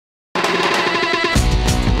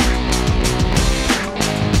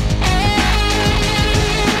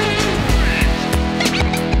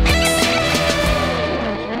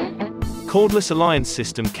Cordless Alliance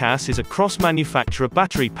System CAS is a cross-manufacturer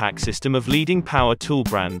battery pack system of leading power tool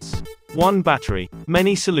brands. One battery,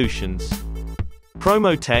 many solutions.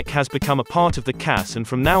 Promotech has become a part of the CAS, and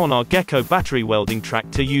from now on our Gecko Battery welding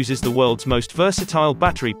tractor uses the world's most versatile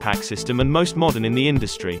battery pack system and most modern in the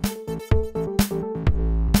industry.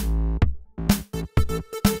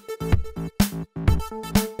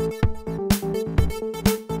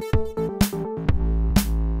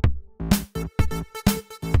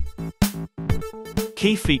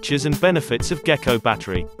 Key features and benefits of Gecko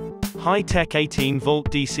Battery. High-tech 18-volt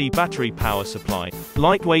DC battery power supply.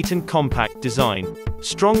 Lightweight and compact design.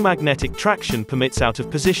 Strong magnetic traction permits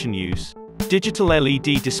out-of-position use. Digital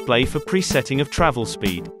LED display for presetting of travel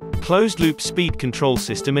speed. Closed-loop speed control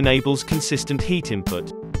system enables consistent heat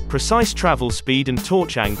input. Precise travel speed and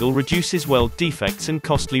torch angle reduces weld defects and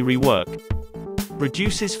costly rework.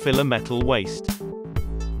 Reduces filler metal waste.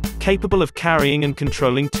 Capable of carrying and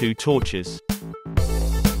controlling 2 torches.